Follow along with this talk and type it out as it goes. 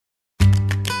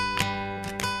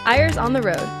Eyres on the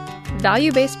Road,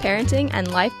 value-based parenting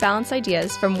and life balance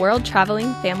ideas from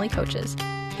world-traveling family coaches.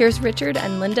 Here's Richard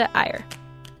and Linda Eyre.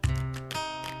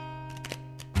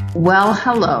 Well,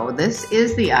 hello. This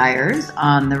is the Eyres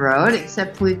on the Road,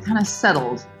 except we've kind of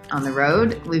settled on the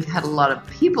road. We've had a lot of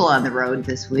people on the road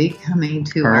this week coming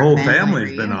to our whole family family's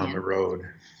reunion. been on the road.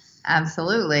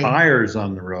 Absolutely. Eyres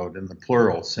on the road in the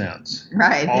plural sense.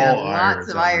 Right. All Yeah, Eyres lots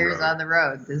of on the Eyres road. on the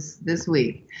road this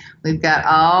week. We've got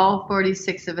all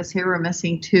 46 of us here. We're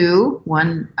missing two.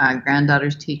 One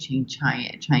granddaughter's teaching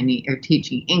Chinese or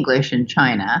teaching English in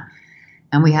China,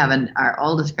 and we have our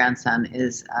oldest grandson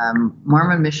is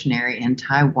Mormon missionary in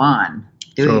Taiwan,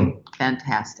 doing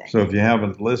fantastic. So if you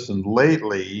haven't listened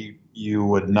lately, you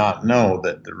would not know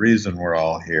that the reason we're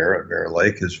all here at Bear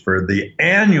Lake is for the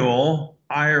annual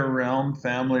Eyre Realm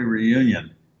family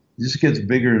reunion. It just gets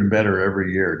bigger and better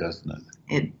every year, doesn't it?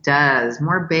 It does.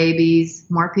 More babies,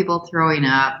 more people throwing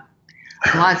up,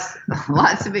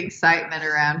 lots of excitement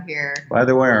around here. By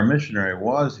the way, our missionary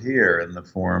was here in the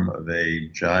form of a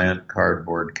giant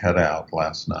cardboard cutout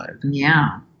last night.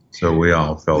 Yeah. So we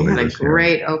all felt We it had a was here.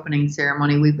 great opening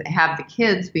ceremony. We have the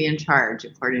kids be in charge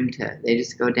they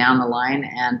just go down the line,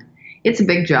 and it's a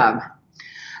big job.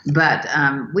 But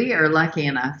we are lucky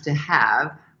enough to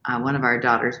have one of our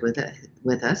daughters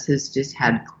with us who's just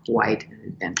had quite an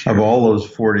adventure. Of all those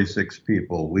 46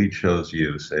 people, we chose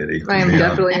you, Sadie. I am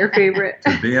definitely your favorite.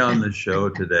 To be on the show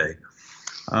today.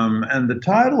 And the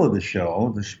title of the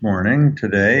show this morning,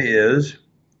 today, is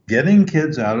Getting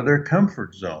Kids Out of Their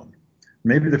Comfort Zone.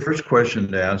 Maybe the first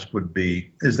question to ask would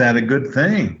be, is that a good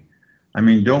thing? I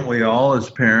mean, don't we all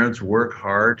as parents work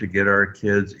hard to get our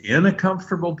kids in a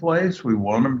comfortable place? We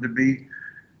want them to be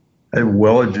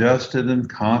well-adjusted and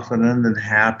confident and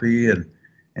happy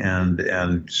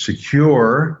and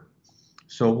secure.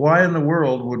 So why in the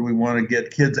world would we want to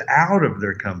get kids out of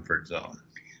their comfort zone?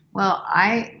 Well,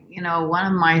 one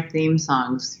of my theme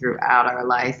songs throughout our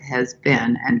life has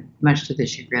been, and much to the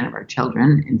chagrin of our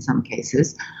children in some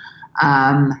cases,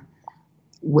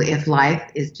 if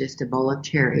life is just a bowl of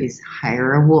cherries,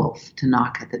 hire a wolf to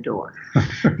knock at the door.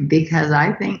 Because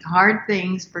I think hard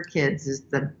things for kids is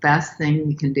the best thing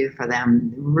you can do for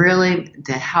them, really,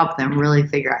 to help them really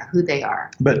figure out who they are.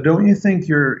 But don't you think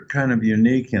you're kind of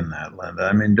unique in that, Linda?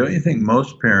 I mean, don't you think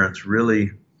most parents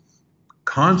really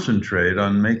concentrate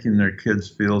on making their kids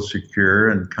feel secure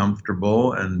and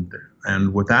comfortable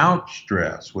and without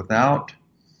stress, without,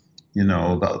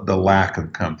 the lack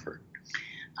of comfort?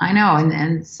 I know,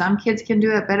 and some kids can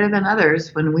do it better than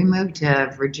others. When we moved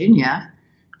to Virginia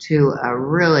to a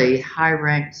really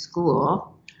high-ranked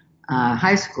school,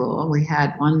 high school, we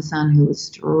had one son who was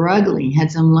struggling,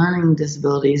 had some learning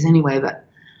disabilities anyway, but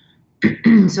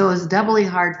so it was doubly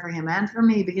hard for him and for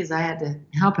me because I had to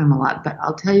help him a lot. But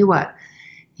I'll tell you what,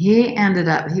 he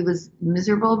was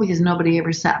miserable because nobody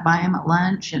ever sat by him at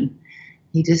lunch, and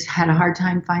he just had a hard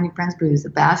time finding friends, but he was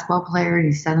a basketball player, and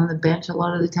he sat on the bench a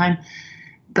lot of the time.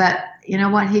 But you know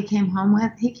what he came home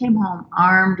with? He came home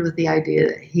armed with the idea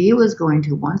that he was going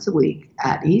to, once a week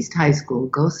at East High School,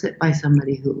 go sit by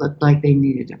somebody who looked like they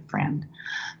needed a friend,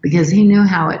 because he knew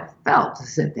how it felt to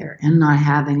sit there and not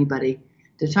have anybody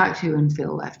to talk to and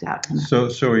feel left out. So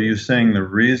are you saying the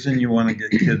reason you want to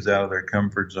get kids out of their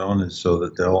comfort zone is so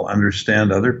that they'll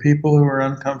understand other people who are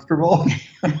uncomfortable?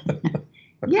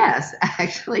 Yes,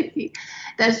 actually,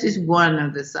 that's just one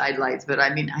of the sidelights. But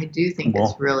I mean, I do think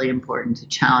it's really important to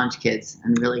challenge kids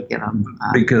and really get them.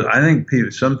 Because I think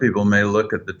some people may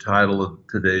look at the title of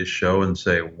today's show and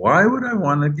say, why would I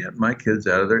want to get my kids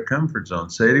out of their comfort zone?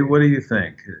 Sadie, what do you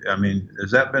think? I mean, has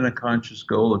that been a conscious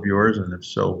goal of yours? And if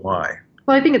so, why?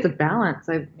 Well, I think it's a balance.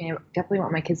 I definitely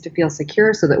want my kids to feel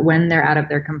secure so that when they're out of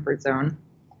their comfort zone,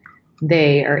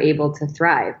 they are able to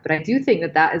thrive. But I do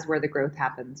think that is where the growth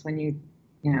happens. When you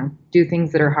do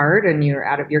things that are hard and you're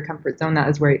out of your comfort zone, that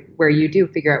is where you do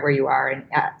figure out where you are.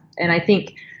 And I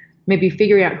think maybe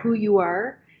figuring out who you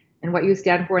are and what you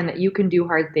stand for and that you can do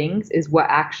hard things is what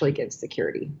actually gives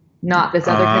security, not this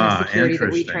other kind of security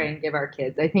that we try and give our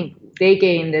kids. I think they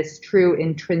gain this true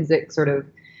intrinsic sort of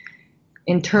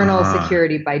internal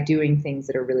security by doing things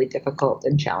that are really difficult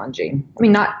and challenging. I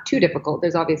mean, not too difficult.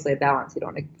 There's obviously a balance. You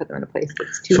don't want to put them in a place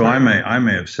that's too hard. I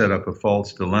may have set up a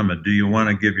false dilemma. Do you want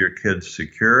to give your kids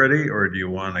security, or do you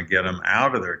want to get them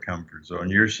out of their comfort zone?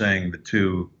 You're saying the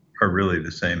two are really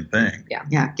the same thing.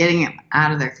 Yeah, getting them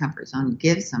out of their comfort zone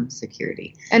gives them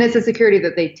security. And it's a security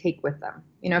that they take with them.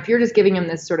 If you're just giving them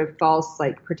this sort of false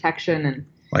protection and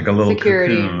like a little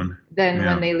security, cocoon, then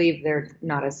when they leave, they're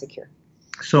not as secure.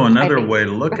 So another way to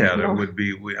look at it would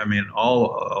be,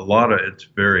 a lot of it's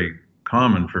very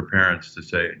common for parents to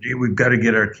say, gee, we've got to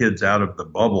get our kids out of the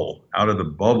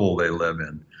bubble they live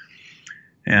in.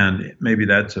 And maybe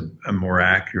that's a more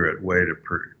accurate way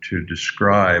to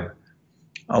describe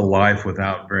a life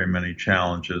without very many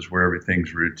challenges, where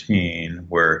everything's routine,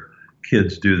 where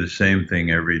kids do the same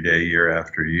thing every day, year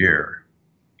after year.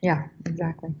 Yeah,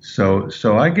 exactly.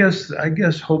 So I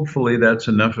guess hopefully that's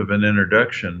enough of an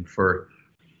introduction for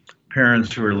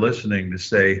parents who are listening to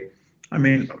say, I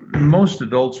mean, most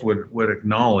adults would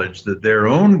acknowledge that their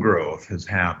own growth has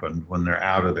happened when they're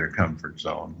out of their comfort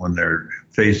zone, when they're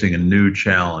facing a new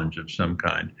challenge of some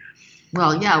kind.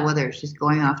 Well, yeah, whether it's just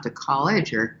going off to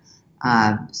college or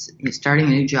starting a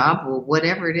new job, well,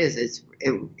 whatever it is,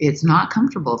 it's not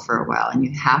comfortable for a while, and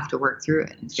you have to work through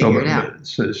it and figure it out.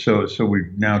 So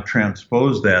we've now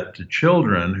transposed that to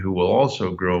children who will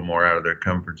also grow more out of their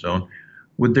comfort zone.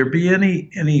 Would there be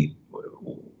any?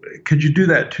 Could you do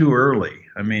that too early?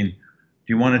 I mean, do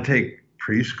you want to take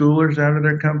preschoolers out of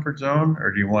their comfort zone,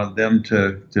 or do you want them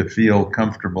to feel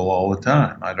comfortable all the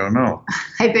time? I don't know.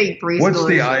 I think preschoolers. What's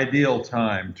the ideal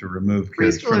time to remove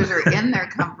kids preschoolers are in their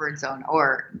comfort zone,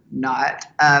 or not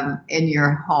in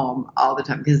your home all the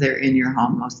time, because they're in your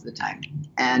home most of the time.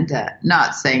 And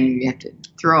not saying you have to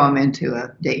throw them into a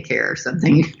daycare or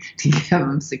something to give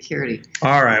them security.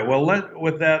 All right. Well,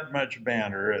 with that much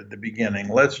banter at the beginning,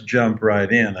 let's jump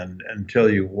right in and tell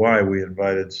you why we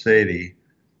invited Sadie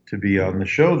to be on the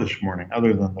show this morning,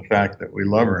 other than the fact that we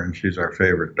love her and she's our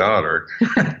favorite daughter.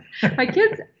 My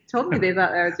kids told me they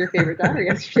thought I was your favorite daughter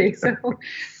yesterday.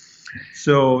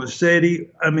 So Sadie,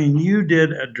 I mean, you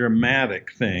did a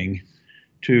dramatic thing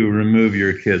to remove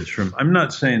your kids from, I'm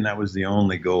not saying that was the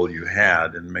only goal you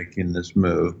had in making this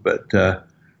move, but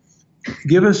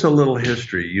give us a little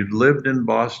history. You'd lived in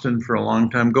Boston for a long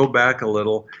time. Go back a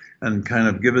little and kind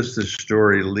of give us the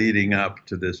story leading up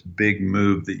to this big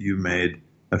move that you made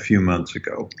a few months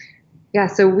ago. Yeah,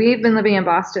 so we've been living in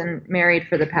Boston, married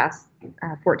for the past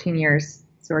 14 years.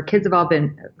 So our kids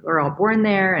we're all born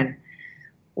there, and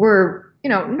we're,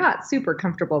 not super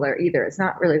comfortable there either. It's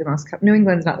not really New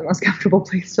England's not the most comfortable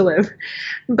place to live.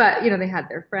 But, they had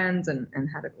their friends and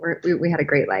we had a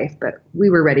great life, but we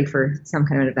were ready for some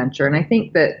kind of adventure. And I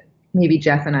think that maybe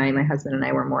Jeff and I, my husband and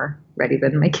I, were more ready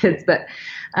than my kids. But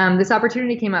this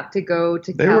opportunity came up to go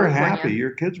to California. They were happy. Your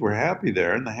kids were happy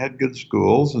there, and they had good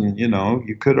schools. And,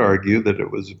 you could argue that it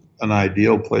was an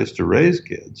ideal place to raise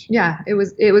kids. Yeah, it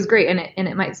was great. And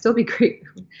it might still be great.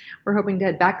 We're hoping to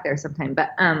head back there sometime.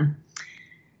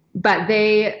 But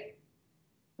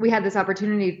we had this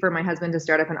opportunity for my husband to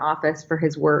start up an office for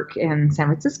his work in San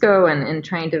Francisco, and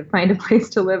trying to find a place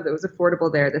to live that was affordable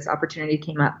there. This opportunity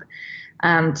came up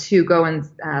to go and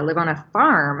live on a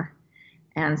farm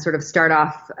and sort of start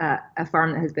off a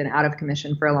farm that has been out of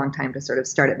commission for a long time, to sort of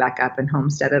start it back up and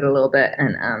homestead it a little bit,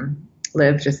 and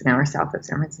live just an hour south of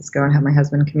San Francisco and have my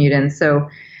husband commute in. So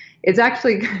it's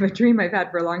actually kind of a dream I've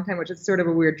had for a long time, which is sort of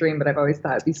a weird dream, but I've always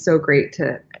thought it'd be so great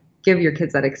to give your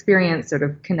kids that experience, sort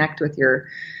of connect with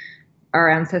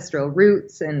our ancestral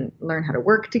roots and learn how to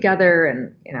work together.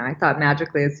 And, I thought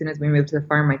magically, as soon as we moved to the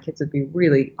farm, my kids would be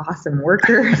really awesome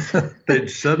workers.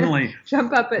 They'd suddenly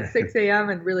jump up at 6 a.m.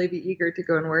 and really be eager to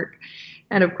go and work.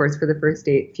 And of course, for the first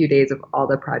few days of all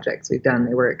the projects we've done,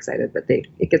 they were excited, but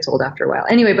it gets old after a while.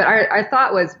 Anyway, but our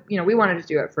thought was, we wanted to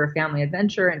do it for a family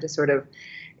adventure, and to sort of,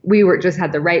 just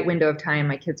had the right window of time.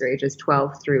 My kids are ages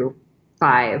 12 through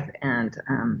 5, and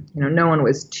no one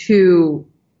was too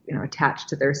attached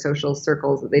to their social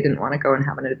circles that they didn't want to go and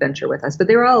have an adventure with us. But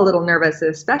they were all a little nervous,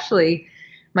 especially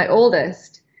my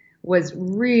oldest was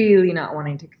really not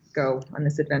wanting to go on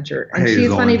this adventure. And Hazel,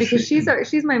 she's funny because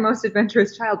she's my most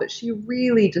adventurous child, but she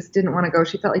really just didn't want to go.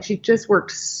 She felt like she just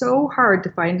worked so hard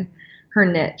to find her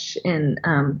niche in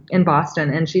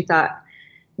Boston, and she thought,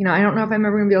 I don't know if I'm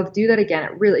ever going to be able to do that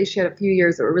again. She had a few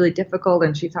years that were really difficult,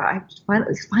 and she thought, I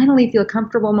finally feel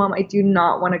comfortable, Mom. I do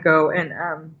not want to go.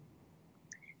 And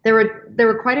there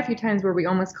were quite a few times where we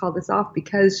almost called this off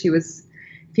because she was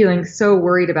feeling so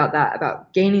worried about that,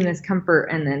 about gaining this comfort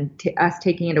and then us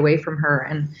taking it away from her.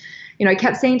 And, I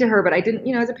kept saying to her, but I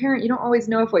didn't, as a parent, you don't always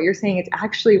know if what you're saying is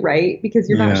actually right, because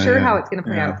you're not sure how it's going to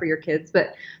play out for your kids. But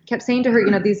I kept saying to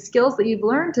her, these skills that you've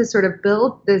learned to sort of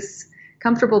build this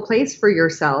comfortable place for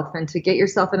yourself and to get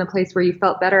yourself in a place where you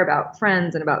felt better about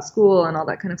friends and about school and all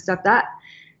that kind of stuff, that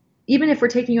even if we're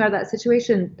taking you out of that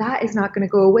situation, that is not going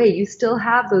to go away. You still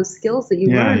have those skills that you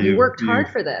learned. You worked hard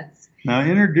for this. Now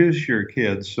introduce your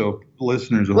kids so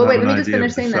listeners will have an idea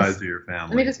of the size of your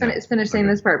family. Let me just finish saying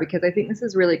this part, because I think this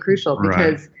is really crucial,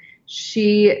 because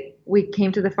she we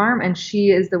came to the farm, and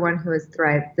she is the one who has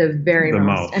thrived the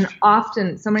most. And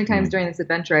often, so many times during this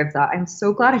adventure, I've thought, I'm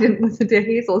so glad I didn't listen to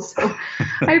Hazel. So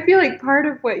I feel like part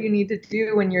of what you need to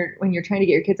do when you're trying to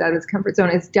get your kids out of this comfort zone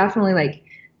is definitely like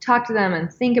talk to them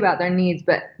and think about their needs,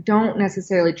 but don't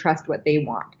necessarily trust what they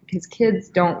want, because kids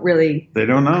don't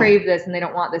know. Crave this and they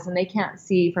don't want this, and they can't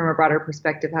see from a broader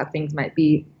perspective how things might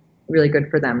be really good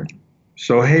for them.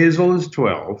 So Hazel is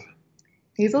 12.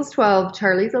 Hazel's 12,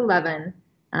 Charlie's 11,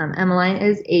 Emmeline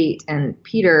is 8, and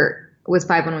Peter was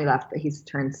 5 when we left, but he's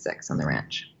turned 6 on the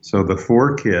ranch. So the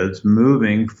 4 kids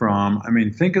moving from,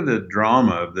 think of the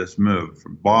drama of this move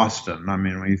from Boston.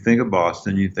 When you think of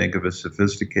Boston, you think of a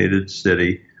sophisticated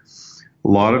city, a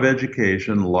lot of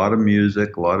education, a lot of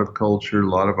music, a lot of culture, a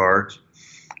lot of arts.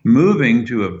 Moving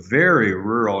to a very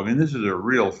rural, this is a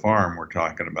real farm we're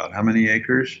talking about. How many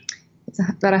acres? It's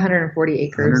about 140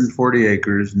 acres. 140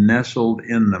 acres nestled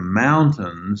in the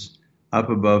mountains up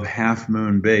above Half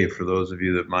Moon Bay, for those of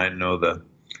you that might know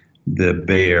the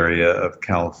Bay Area of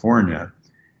California.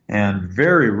 And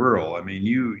very rural.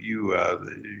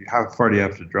 How far do you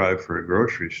have to drive for a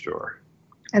grocery store?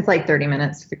 It's like 30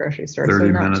 minutes to the grocery store, 30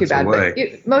 so not minutes too bad. Away.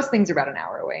 But most things are about an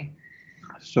hour away.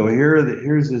 So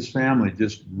here's this family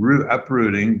just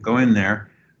uprooting, going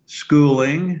there,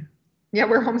 schooling. Yeah,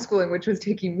 we're homeschooling, which was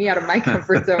taking me out of my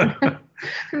comfort zone. I've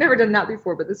never done that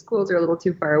before, but the schools are a little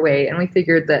too far away, and we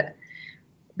figured that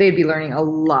they'd be learning a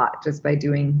lot just by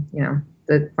doing,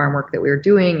 the farm work that we were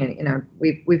doing, and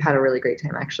we've had a really great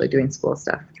time actually doing school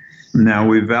stuff. Now,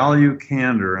 we value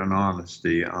candor and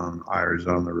honesty on Eyres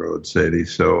on the Road, Sadie.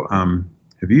 So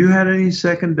have you had any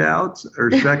second doubts or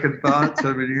second thoughts?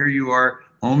 Here you are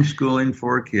homeschooling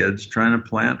 4 kids, trying to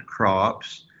plant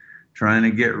crops, trying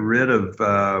to get rid of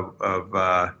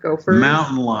gophers,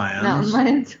 mountain lions. Mountain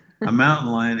lions. A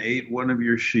mountain lion ate one of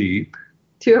your sheep.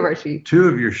 2 of our sheep. 2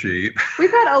 of your sheep.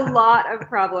 We've had a lot of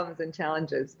problems and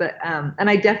challenges, but and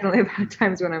I definitely have had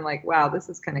times when I'm like, wow, this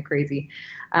is kind of crazy.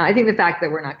 I think the fact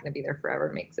that we're not going to be there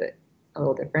forever makes it a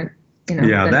little different.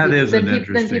 Yeah, that is an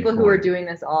interesting than people point. Who are doing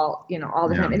this all the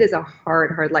time. It is a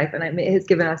hard life, and it has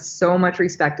given us so much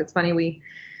respect. It's funny,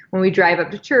 when we drive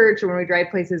up to church or when we drive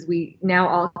places, we now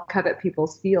all covet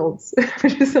people's fields,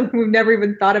 which is something we've never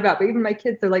even thought about. But even my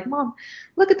kids, they're like, Mom,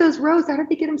 look at those rows. How did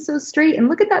they get them so straight? And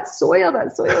look at that soil.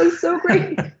 That soil is so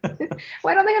great.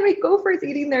 Why don't they have any gophers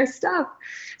eating their stuff?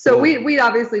 So we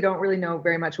obviously don't really know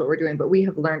very much what we're doing, but we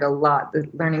have learned a lot. The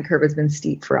learning curve has been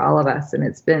steep for all of us.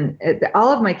 And all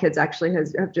of my kids actually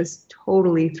have just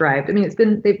totally thrived.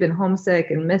 They've been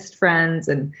homesick and missed friends,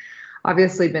 and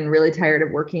obviously been really tired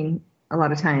of working a lot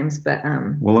of times, but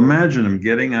well, imagine them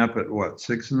getting up at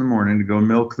 6 a.m. to go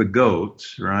milk the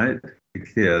goats, right? The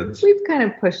kids. We've kind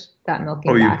of pushed that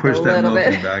milking back a little bit. Oh, you pushed that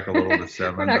milking back a little to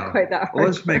 7. We're not quite that hard. Well,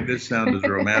 let's make this sound as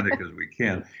romantic as we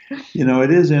can.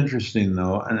 It is interesting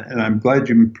though, and I'm glad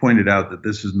you pointed out that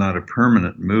this is not a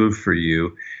permanent move for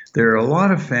you. There are a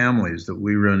lot of families that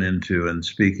we run into in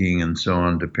speaking and so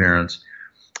on to parents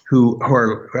who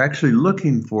are actually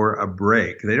looking for a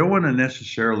break. They don't want to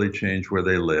necessarily change where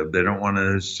they live. They don't want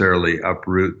to necessarily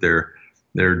uproot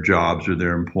their jobs or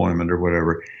their employment or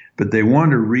whatever, but they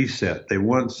want to reset. They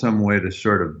want some way to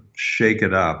sort of shake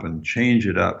it up and change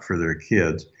it up for their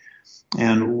kids.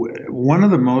 And one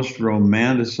of the most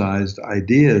romanticized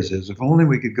ideas is if only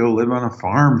we could go live on a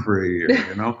farm for a year,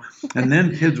 and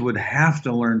then kids would have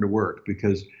to learn to work,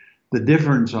 because the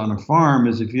difference on a farm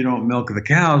is if you don't milk the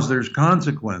cows, there's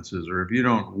consequences. Or if you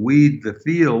don't weed the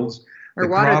fields, or the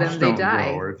crops don't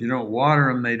grow. Or if you don't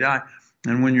water them, they die.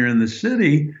 And when you're in the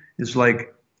city, it's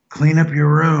like clean up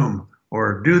your room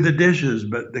or do the dishes.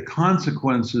 But the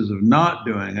consequences of not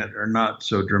doing it are not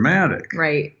so dramatic.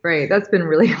 Right. That's been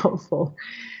really helpful.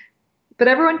 But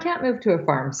everyone can't move to a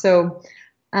farm. So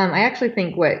I actually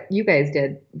think what you guys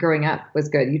did growing up was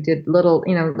good. You did little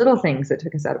things that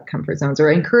took us out of comfort zones, or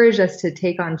encouraged us to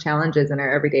take on challenges in our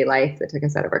everyday life that took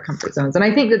us out of our comfort zones. And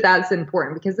I think that that's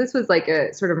important, because this was like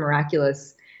a sort of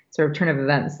miraculous sort of turn of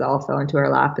events that all fell into our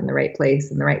lap in the right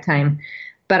place in the right time.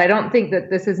 But I don't think that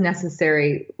this is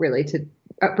necessary really to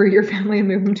uproot your family and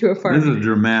move them to a farm. This is a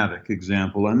dramatic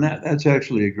example, and that's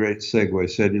actually a great segue.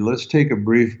 Sadie, let's take a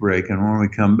brief break, and when we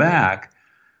come back,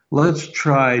 let's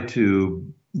try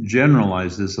to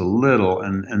generalize this a little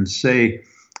and say,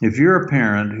 if you're a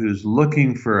parent who's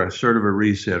looking for a sort of a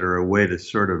reset or a way to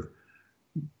sort of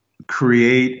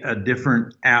create a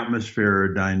different atmosphere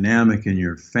or dynamic in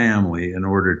your family in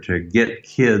order to get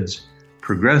kids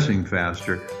progressing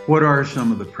faster, what are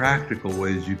some of the practical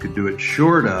ways you could do it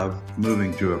short of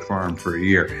moving to a farm for a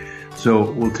year? So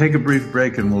we'll take a brief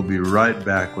break, and we'll be right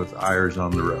back with Eyres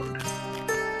on the Road.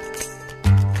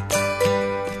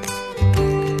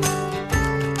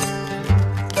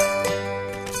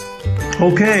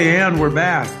 Okay, and we're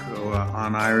back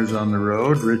on Eyres on the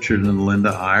Road. Richard and Linda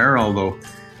Eyre, although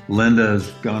Linda has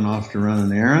gone off to run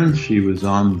an errand. She was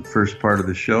on the first part of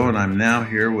the show, and I'm now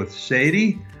here with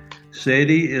Sadie.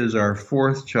 Sadie is our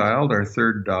fourth child, our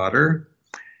third daughter.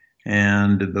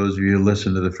 And those of you who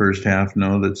listened to the first half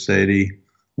know that Sadie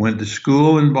went to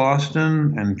school in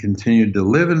Boston and continued to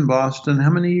live in Boston.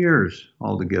 How many years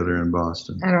altogether in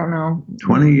Boston? I don't know.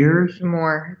 20 years?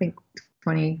 More. I think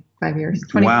 25 years.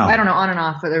 20, Wow. I don't know, on and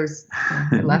off, but there was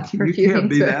left for a few You can't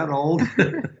things. be that old.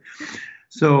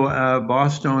 So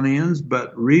Bostonians,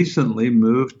 but recently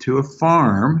moved to a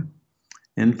farm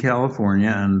in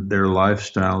California, and their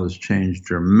lifestyle has changed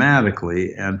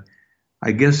dramatically. And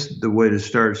I guess the way to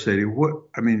start, Sadie,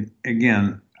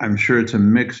 again, I'm sure it's a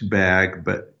mixed bag,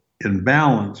 but in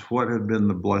balance, what have been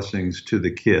the blessings to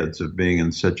the kids of being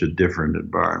in such a different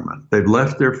environment? They've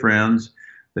left their friends.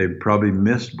 They've probably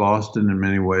missed Boston in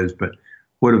many ways, but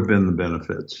what have been the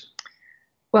benefits?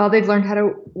 Well, they've learned how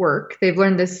to work. They've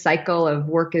learned this cycle of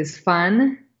work is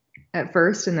fun at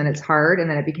first, and then it's hard, and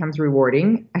then it becomes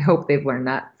rewarding. I hope they've learned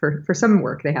that for some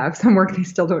work they have. Some work they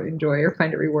still don't enjoy or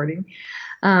find it rewarding.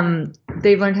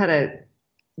 They've learned how to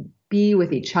be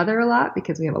with each other a lot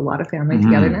because we have a lot of family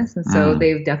togetherness. And so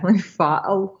they've definitely fought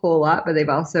a whole lot, but they've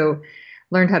also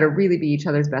learned how to really be each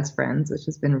other's best friends, which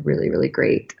has been really, really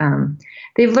great.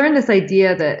 They've learned this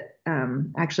idea that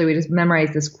actually we just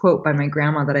memorized this quote by my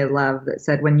grandma that I love that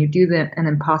said, when you do an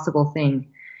impossible thing,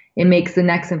 it makes the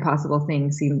next impossible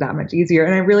thing seem that much easier.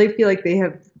 And I really feel like they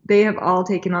have all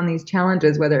taken on these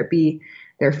challenges, whether it be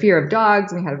their fear of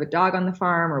dogs, we have a dog on the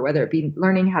farm, or whether it be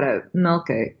learning how to milk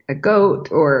a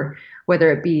goat, or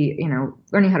whether it be,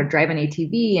 learning how to drive an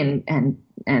ATV and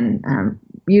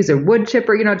use a wood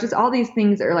chipper, just all these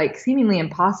things are like seemingly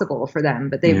impossible for them,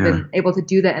 but they've been able to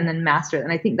do that and then master it.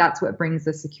 And I think that's what brings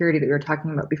the security that we were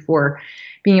talking about before,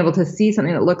 being able to see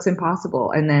something that looks impossible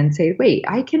and then say, wait,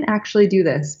 I can actually do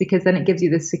this, because then it gives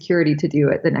you the security to do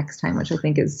it the next time, which I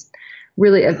think is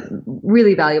really a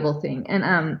really valuable thing.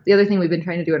 And the other thing we've been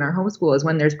trying to do in our homeschool is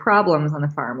when there's problems on the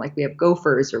farm, like we have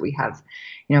gophers or we have,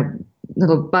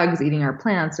 little bugs eating our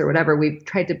plants or whatever, we've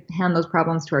tried to hand those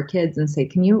problems to our kids and say,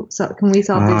 can we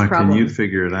solve these problems? Can you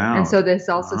figure it out? And so this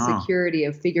also security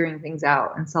of figuring things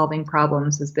out and solving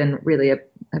problems has been really a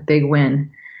big win.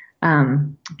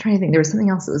 I'm trying to think, there was something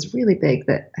else that was really big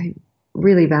that I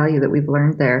really value that we've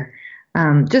learned there.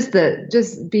 Just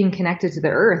being connected to the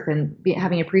earth and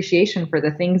having appreciation for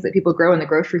the things that people grow in the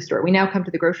grocery store. We now come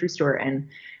to the grocery store and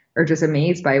are just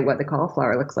amazed by what the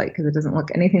cauliflower looks like, because it doesn't look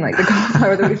anything like the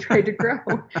cauliflower that we've tried to grow.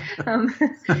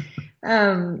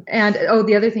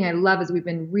 The other thing I love is we've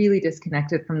been really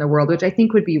disconnected from the world, which I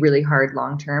think would be really hard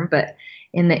long term. But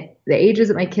in the ages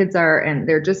that my kids are, and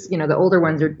they're just, the older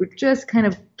ones are just kind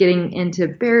of getting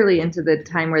barely into the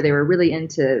time where they were really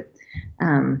into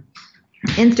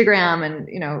Instagram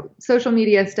and, social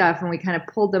media stuff. And we kind of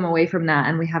pulled them away from that,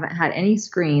 and we haven't had any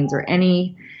screens or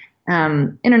any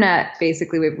internet.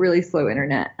 Basically, we have really slow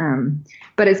internet.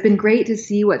 But it's been great to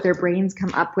see what their brains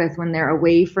come up with when they're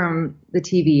away from the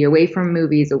TV, away from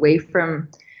movies, away from,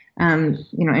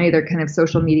 any other kind of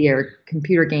social media or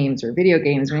computer games or video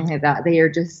games or anything like that. They are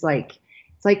just like,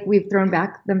 it's like we've thrown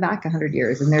them back 100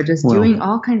 years, and they're just doing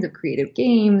all kinds of creative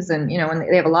games, and and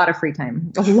they have a lot of free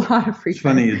time. It's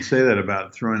funny you'd say that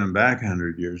about throwing them back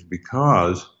 100 years,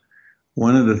 because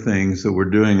one of the things that we're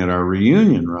doing at our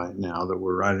reunion right now, that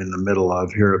we're right in the middle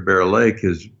of here at Bear Lake,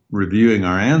 is reviewing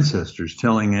our ancestors,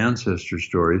 telling ancestor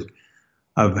stories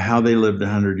of how they lived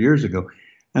 100 years ago.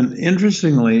 And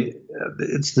interestingly,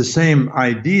 it's the same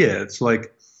idea. It's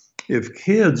like if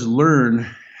kids learn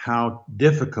how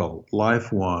difficult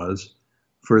life was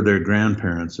for their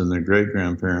grandparents and their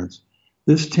great-grandparents,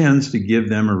 this tends to give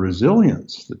them a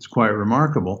resilience that's quite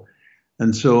remarkable.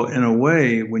 And so in a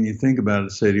way, when you think about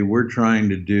it, Sadie, we're trying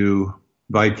to do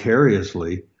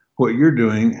vicariously what you're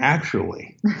doing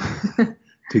actually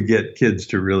to get kids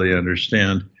to really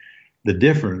understand the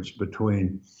difference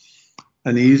between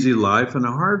an easy life and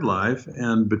a hard life,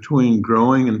 and between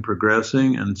growing and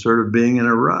progressing and sort of being in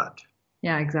a rut.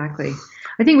 Yeah, exactly.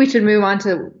 I think we should move on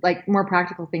to like more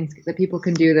practical things that people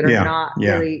can do that are not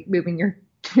really moving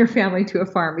your family to a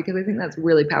farm, because I think that's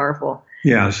really powerful.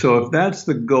 Yeah, so if that's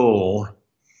the goal,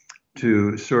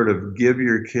 to sort of give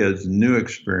your kids new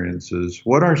experiences,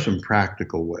 what are some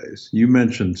practical ways? You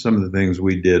mentioned some of the things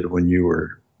we did when you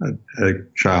were a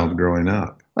child growing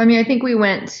up. Well, I think we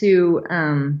went to,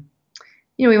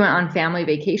 we went on family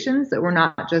vacations that were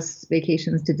not just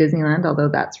vacations to Disneyland, although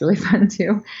that's really fun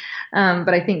too.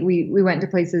 But I think we went to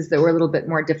places that were a little bit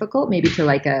more difficult, maybe to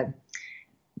like a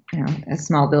a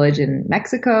small village in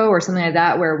Mexico or something like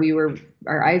that, where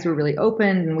our eyes were really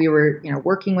open and we were,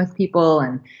 working with people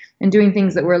and doing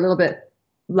things that were a little bit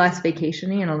less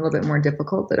vacationy and a little bit more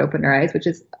difficult, that opened our eyes, which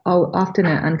is often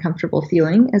an uncomfortable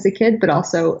feeling as a kid, but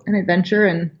also an adventure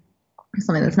and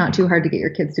something that's not too hard to get your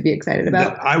kids to be excited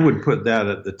about. I would put that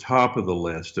at the top of the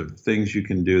list of things you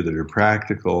can do that are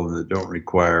practical and that don't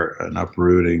require an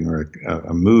uprooting or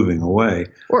a moving away.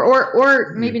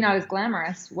 Or maybe not as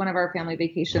glamorous. One of our family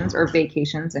vacations, or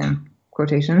vacations in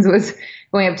quotations, was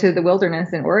going up to the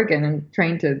wilderness in Oregon and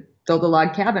trying to build a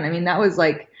log cabin. I mean, that was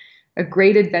like a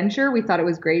great adventure. We thought it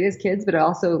was great as kids, but it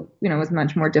also, was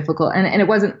much more difficult. And it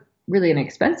wasn't really an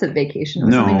expensive vacation. It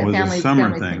was something that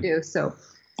families can do. So.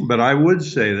 But I would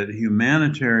say that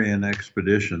humanitarian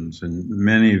expeditions, and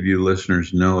many of you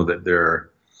listeners know that there are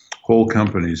whole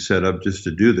companies set up just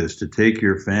to do this, to take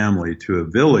your family to a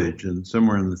village and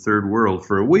somewhere in the third world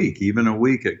for a week, even a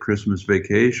week at Christmas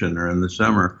vacation or in the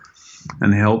summer,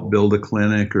 and help build a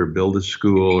clinic or build a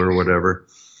school or whatever.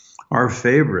 Our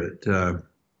favorite,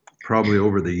 probably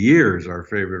over the years, our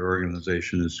favorite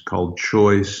organization is called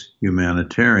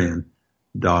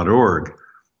choicehumanitarian.org.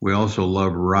 We also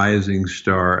love Rising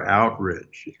Star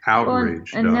Outreach.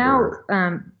 And now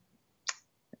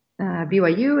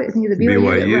BYU, I think it's the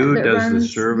BYU that does runs the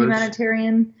service.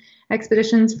 Humanitarian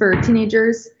expeditions for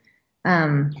teenagers.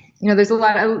 There's a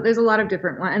lot of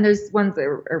different ones, and there's ones that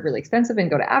are really expensive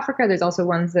and go to Africa. There's also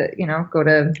ones that go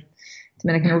to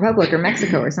Dominican Republic or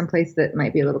Mexico or someplace that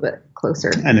might be a little bit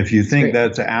closer. And if you think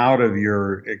that's out of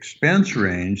your expense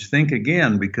range, think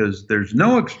again, because there's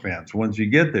no expense. Once you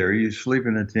get there, you sleep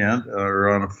in a tent or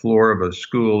on a floor of a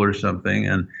school or something,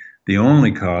 and the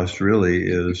only cost really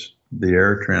is the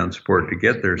air transport to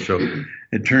get there. So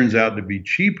it turns out to be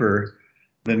cheaper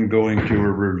than going to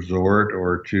a resort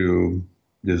or to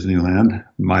Disneyland,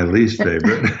 my least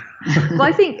favorite. Well,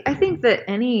 I think that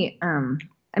any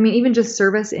even just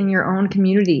service in your own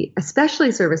community,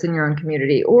 especially service in your own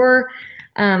community, or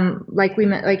like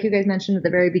you guys mentioned at the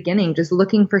very beginning, just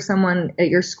looking for someone at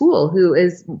your school who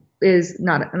is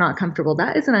not comfortable.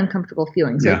 That is an uncomfortable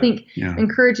feeling. So I think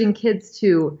encouraging kids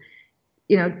to,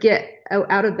 get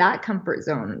out of that comfort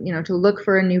zone, to look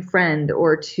for a new friend,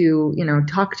 or to,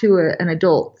 talk to an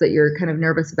adult that you're kind of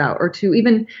nervous about, or to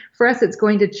even, for us, it's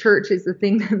going to church is the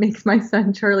thing that makes my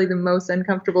son Charlie the most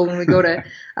uncomfortable when we go to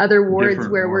other wards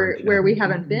where we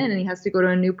haven't been, and he has to go to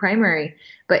a new primary.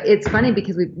 But it's funny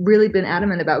because we've really been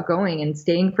adamant about going and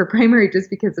staying for primary just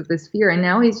because of this fear. And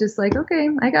now he's just like, okay,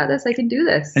 I got this. I can do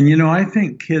this. And, I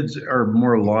think kids are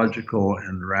more logical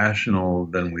and rational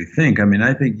than we think. I mean,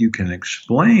 I think you can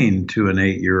explain to an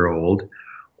 8-year-old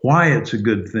why it's a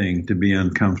good thing to be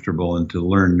uncomfortable and to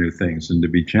learn new things and to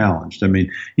be challenged. I mean,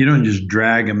 you don't just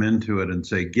drag them into it and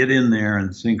say, get in there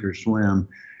and sink or swim.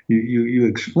 You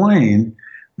explain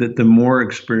that the more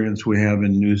experience we have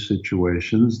in new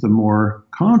situations, the more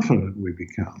confident we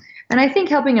become. And I think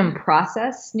helping them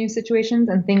process new situations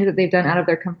and things that they've done out of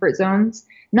their comfort zones,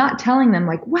 not telling them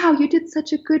like, wow, you did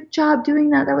such a good job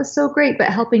doing that. That was so great. But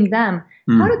helping them,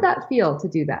 how did that feel to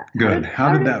do that? Good.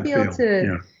 How did that feel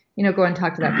to, go and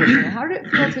talk to that person? How did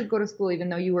it feel to go to school even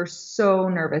though you were so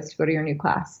nervous to go to your new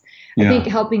class? I think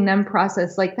helping them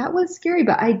process, like, that was scary,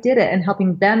 but I did it, and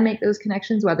helping them make those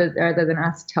connections rather than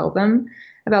us tell them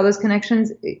about those connections,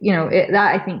 that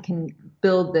I think can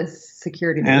build this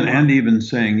security. And even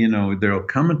saying, there'll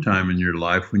come a time in your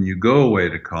life when you go away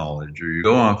to college, or you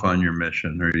go off on your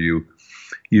mission, or you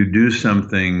do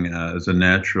something as a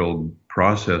natural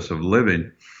process of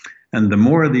living. And the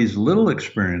more of these little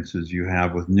experiences you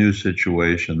have with new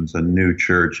situations, a new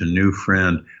church, a new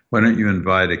friend, why don't you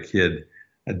invite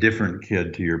a different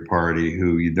kid to your party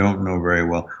who you don't know very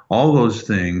well? All those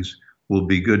things will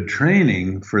be good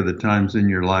training for the times in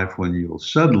your life when you'll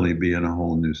suddenly be in a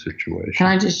whole new situation. Can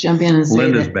I just jump in and say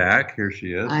Linda's back. Here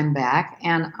she is. I'm back,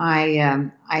 and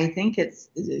I think it's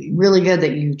really good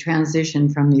that you transition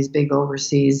from these big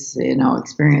overseas,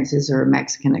 experiences or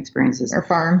Mexican experiences or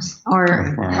farms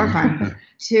or farm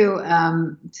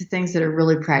to things that are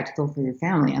really practical for your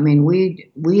family. I mean,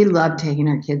 we love taking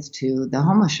our kids to the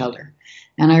homeless shelter,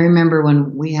 and I remember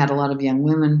when we had a lot of young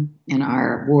women in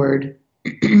our ward.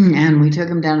 And we took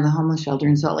them down to the homeless shelter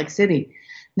in Salt Lake City.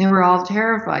 They were all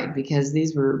terrified because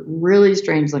these were really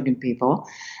strange-looking people,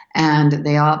 and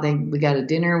we got a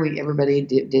dinner. Everybody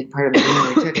did part of the dinner.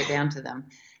 We took it down to them,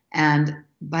 and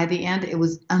by the end, it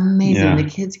was amazing. Yeah. The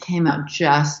kids came out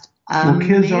just amazed.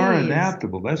 Well, kids are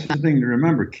adaptable. That's the thing to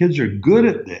remember. Kids are good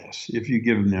at this if you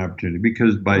give them the opportunity,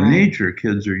 because by nature,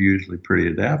 kids are usually pretty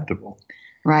adaptable.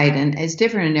 Right, and it's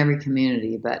different in every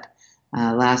community, but.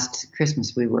 Last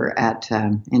Christmas we were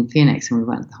in Phoenix, and we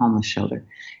went to the homeless shelter.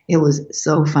 it was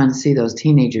so fun to see those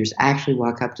teenagers actually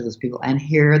walk up to those people and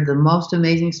hear the most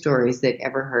amazing stories they've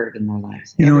ever heard in their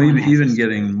lives. You know, Everyone has even a story.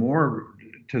 getting more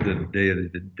to the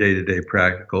day-to-day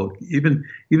practical,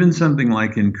 even something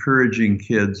like encouraging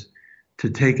kids to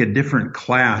take a different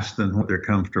class than what they're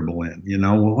comfortable in. You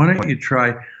know, well, why don't you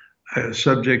try a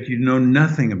subject you know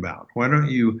nothing about? Why don't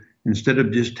you, instead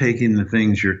of just taking the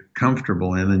things you're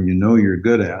comfortable in and you know you're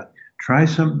good at, try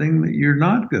something that you're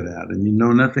not good at and you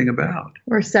know nothing about?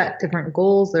 Or set different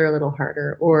goals that are a little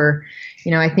harder. Or,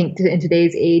 you know, I think in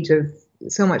today's age of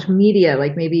so much media,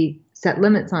 like maybe set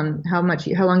limits on how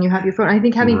long you have your phone. I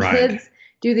think having Right. kids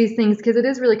do these things, because it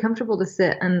is really comfortable to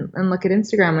sit and look at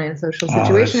Instagram in a social Oh, that's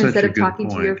situation such instead a of good talking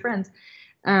to your point. friends.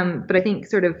 But I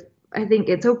think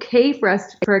it's okay for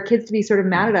our kids to be sort of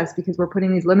mad at us because we're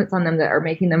putting these limits on them that are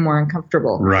making them more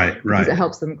uncomfortable. Right. Because it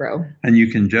helps them grow. And you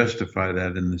can justify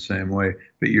that in the same way.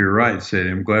 But you're right, Sadie.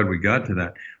 I'm glad we got to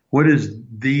that. What is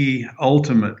the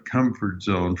ultimate comfort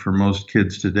zone for most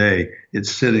kids today?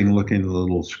 It's sitting looking at a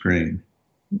little screen.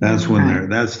 That's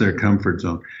that's their comfort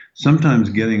zone. Sometimes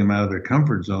getting them out of their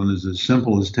comfort zone is as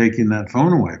simple as taking that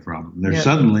phone away from them. They're Yep.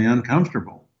 suddenly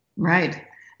uncomfortable. Right.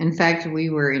 In fact,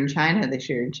 we were in China this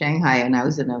year, in Shanghai, and I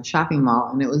was in a shopping mall,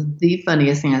 and it was the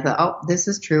funniest thing. I thought, oh, this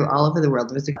is true all over the world.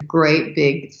 There was a great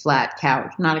big flat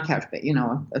couch, not a couch, but, you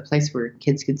know, a place where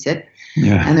kids could sit.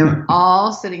 Yeah. And they were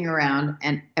all sitting around,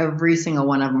 and every single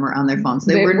one of them were on their phones.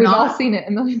 We've We've all not, seen it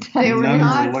a million times. they were None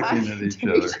not were looking talking at each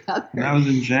to other. each other. And that was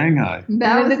in Shanghai.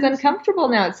 That was It's uncomfortable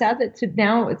now. It's sad that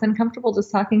now it's uncomfortable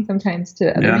just talking sometimes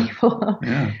to other Yeah. people.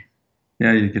 Yeah.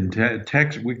 Yeah, you can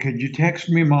text. Could you text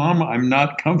me, Mom? I'm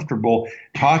not comfortable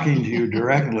talking to you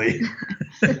directly.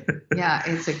 yeah,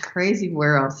 it's a crazy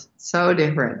world. So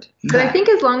different. But I think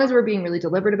as long as we're being really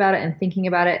deliberate about it and thinking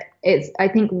about it, I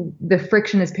think the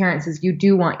friction as parents is you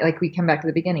do want, like we come back to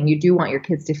the beginning, you do want your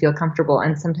kids to feel comfortable,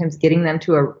 and sometimes getting them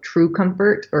to a true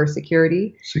comfort or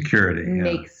security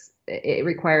it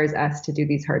requires us to do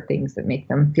these hard things that make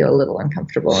them feel a little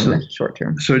uncomfortable in the short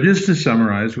term. So just to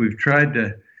summarize, we've tried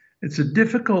to, it's a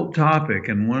difficult topic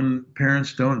and one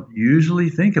parents don't usually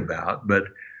think about, but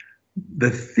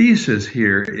the thesis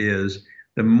here is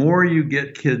the more you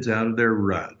get kids out of their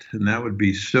rut, and that would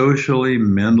be socially,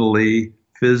 mentally,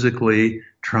 physically,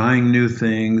 trying new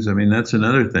things. I mean, that's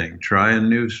another thing. Try a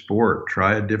new sport,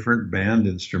 try a different band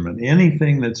instrument,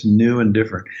 anything that's new and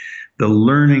different. The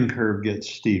learning curve gets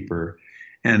steeper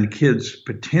and kids'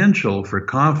 potential for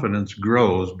confidence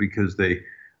grows because they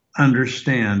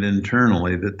understand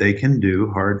internally that they can do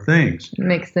hard things. It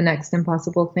makes the next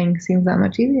impossible thing seem that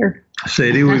much easier.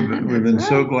 Sadie, we've been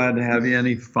so glad to have you.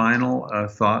 Any final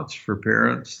thoughts for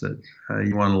parents that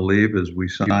you want to leave as we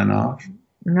sign off?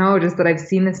 No, just that I've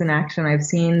seen this in action. I've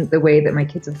seen the way that my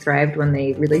kids have thrived when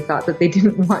they really thought that they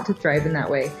didn't want to thrive in that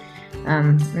way.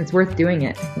 It's worth doing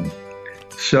it, I think.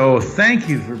 So thank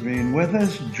you for being with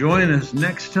us. Join us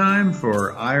next time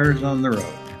for Eyres on the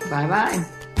Road.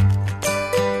 Bye-bye.